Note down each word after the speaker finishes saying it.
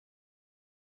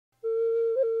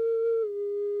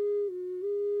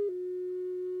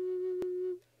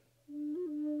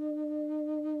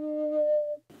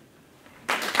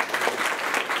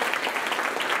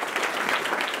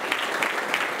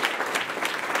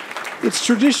It's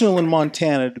traditional in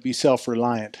Montana to be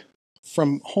self-reliant,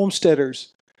 from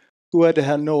homesteaders who had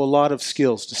to know a lot of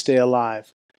skills to stay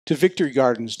alive, to victory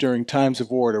gardens during times of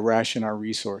war to ration our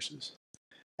resources.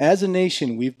 As a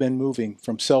nation, we've been moving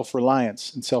from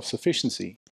self-reliance and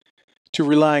self-sufficiency to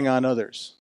relying on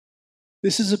others.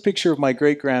 This is a picture of my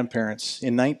great-grandparents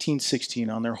in 1916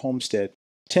 on their homestead,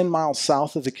 10 miles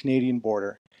south of the Canadian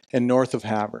border and north of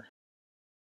Havre.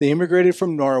 They immigrated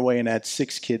from Norway and had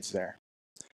 6 kids there.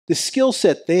 The skill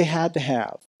set they had to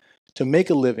have to make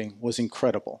a living was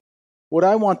incredible. What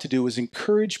I want to do is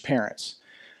encourage parents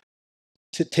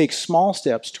to take small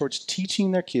steps towards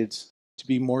teaching their kids to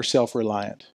be more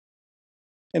self-reliant.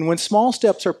 And when small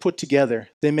steps are put together,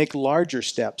 they make larger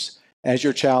steps as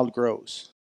your child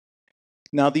grows.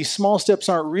 Now, these small steps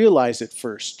aren't realized at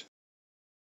first,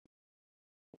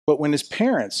 but when as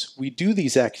parents, we do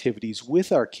these activities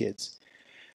with our kids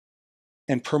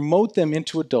and promote them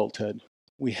into adulthood,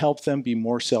 we help them be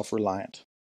more self-reliant.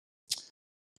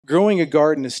 Growing a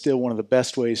garden is still one of the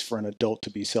best ways for an adult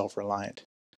to be self-reliant.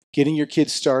 Getting your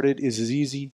kids started is as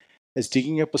easy as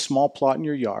digging up a small plot in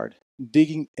your yard,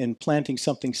 digging and planting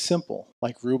something simple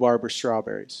like rhubarb or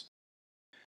strawberries.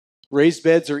 Raised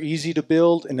beds are easy to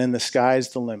build, and then the sky's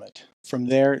the limit. From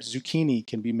there, zucchini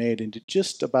can be made into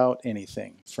just about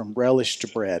anything, from relish to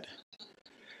bread.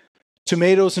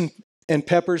 Tomatoes and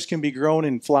peppers can be grown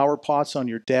in flower pots on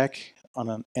your deck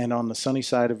and on the sunny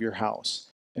side of your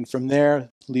house. And from there,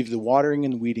 leave the watering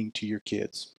and weeding to your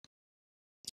kids.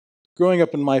 Growing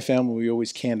up in my family, we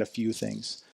always canned a few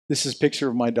things. This is a picture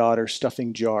of my daughter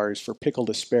stuffing jars for pickled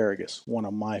asparagus, one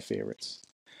of my favorites.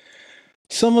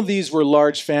 Some of these were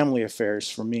large family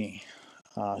affairs for me.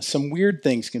 Some weird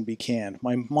things can be canned.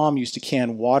 My mom used to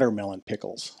can watermelon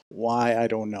pickles. Why, I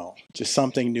don't know. Just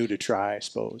something new to try, I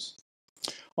suppose.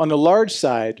 On the large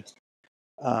side,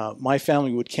 my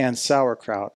family would can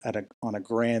sauerkraut on a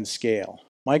grand scale.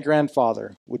 My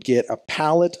grandfather would get a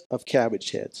pallet of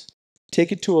cabbage heads,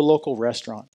 take it to a local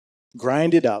restaurant,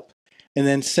 grind it up, and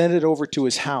then send it over to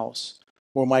his house,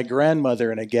 where my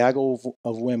grandmother and a gaggle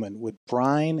of women would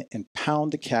brine and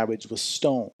pound the cabbage with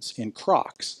stones in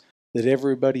crocks that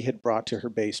everybody had brought to her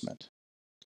basement.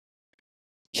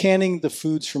 Canning the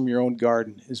foods from your own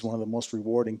garden is one of the most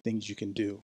rewarding things you can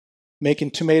do.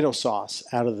 Making tomato sauce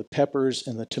out of the peppers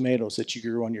and the tomatoes that you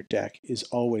grew on your deck is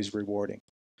always rewarding.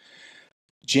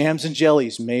 Jams and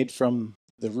jellies made from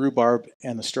the rhubarb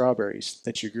and the strawberries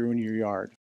that you grew in your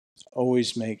yard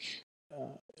always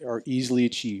are easily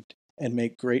achieved and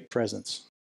make great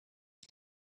presents.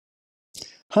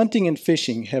 Hunting and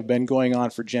fishing have been going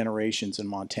on for generations in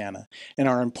Montana and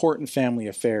are important family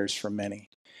affairs for many.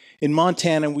 In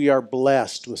Montana, we are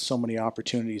blessed with so many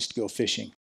opportunities to go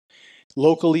fishing.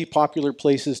 Locally popular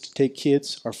places to take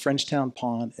kids are Frenchtown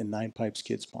Pond and Nine Pipes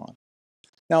Kids Pond.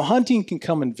 Now, hunting can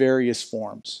come in various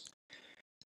forms.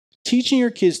 Teaching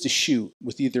your kids to shoot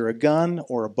with either a gun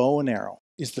or a bow and arrow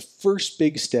is the first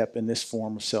big step in this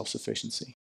form of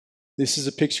self-sufficiency. This is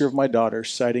a picture of my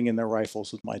daughters sighting in their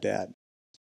rifles with my dad.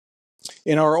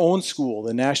 In our own school,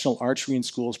 the National Archery in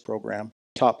Schools program,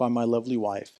 taught by my lovely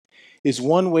wife, is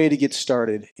one way to get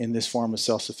started in this form of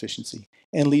self-sufficiency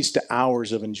and leads to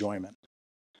hours of enjoyment.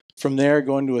 From there,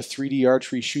 going to a 3D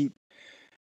archery shoot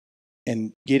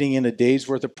and getting in a day's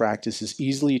worth of practice is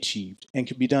easily achieved and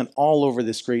can be done all over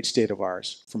this great state of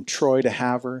ours, from Troy to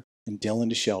Havre and Dillon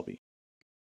to Shelby.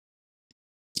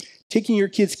 Taking your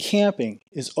kids camping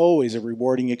is always a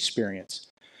rewarding experience,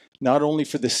 not only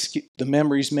for the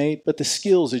memories made, but the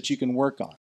skills that you can work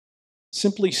on.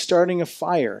 Simply starting a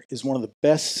fire is one of the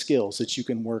best skills that you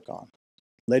can work on.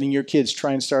 Letting your kids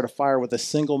try and start a fire with a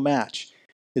single match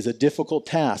is a difficult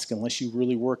task unless you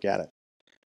really work at it.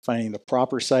 Finding the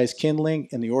proper size kindling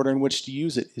and the order in which to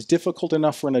use it is difficult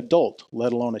enough for an adult,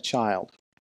 let alone a child.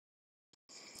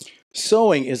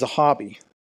 Sewing is a hobby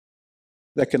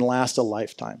that can last a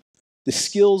lifetime. The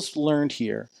skills learned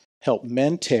here help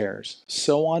mend tears,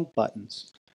 sew on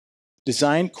buttons,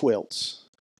 design quilts,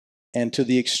 and to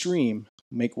the extreme,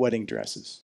 make wedding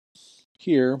dresses.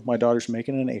 Here, my daughter's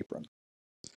making an apron.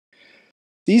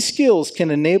 These skills can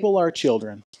enable our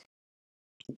children.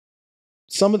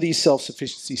 Some of these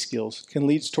self-sufficiency skills can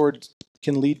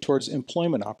lead towards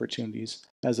employment opportunities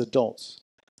as adults.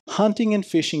 Hunting and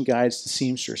fishing guides to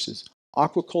seamstresses,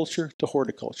 aquaculture to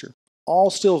horticulture, all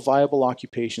still viable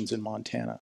occupations in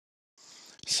Montana.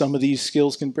 Some of these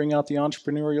skills can bring out the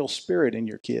entrepreneurial spirit in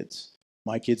your kids.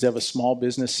 My kids have a small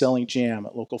business selling jam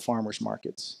at local farmers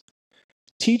markets.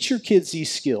 Teach your kids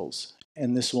these skills,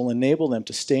 and this will enable them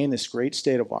to stay in this great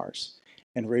state of ours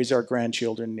and raise our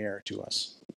grandchildren nearer to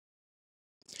us.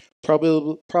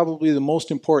 Probably the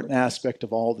most important aspect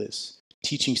of all this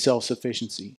teaching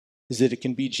self-sufficiency is that it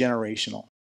can be generational.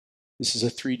 This is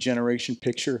a 3-generation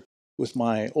picture with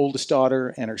my oldest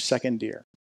daughter and her second deer.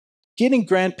 Getting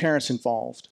grandparents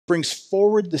involved brings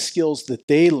forward the skills that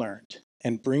they learned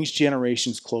and brings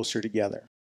generations closer together.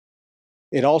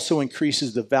 It also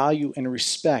increases the value and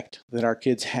respect that our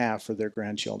kids have for their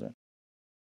grandchildren.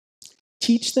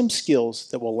 Teach them skills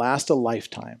that will last a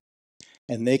lifetime,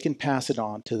 and they can pass it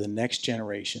on to the next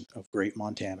generation of great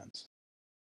Montanans.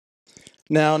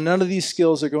 Now, none of these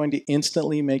skills are going to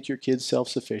instantly make your kids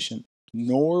self-sufficient,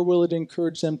 nor will it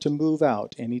encourage them to move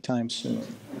out anytime soon.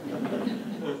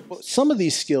 Some of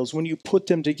these skills, when you put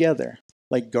them together,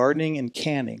 like gardening and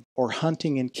canning or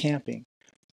hunting and camping,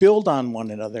 build on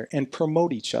one another and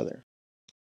promote each other.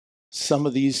 Some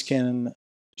of these can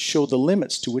show the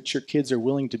limits to which your kids are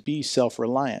willing to be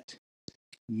self-reliant.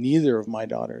 Neither of my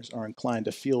daughters are inclined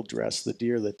to field dress the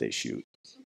deer that they shoot.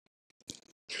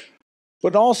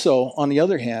 But also, on the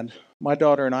other hand, my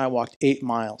daughter and I walked 8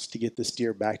 miles to get this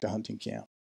deer back to hunting camp.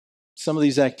 Some of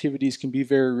these activities can be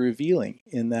very revealing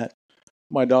in that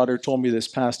my daughter told me this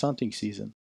past hunting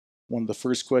season, one of the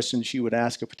first questions she would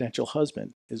ask a potential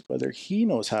husband is whether he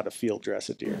knows how to field dress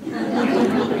a deer.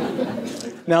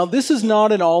 Now, this is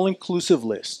not an all-inclusive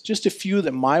list, just a few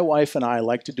that my wife and I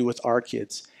like to do with our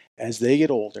kids. As they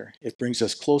get older, it brings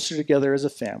us closer together as a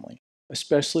family,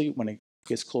 especially when it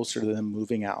gets closer to them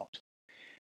moving out.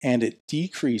 And it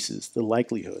decreases the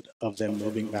likelihood of them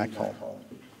moving back home.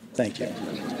 Thank you.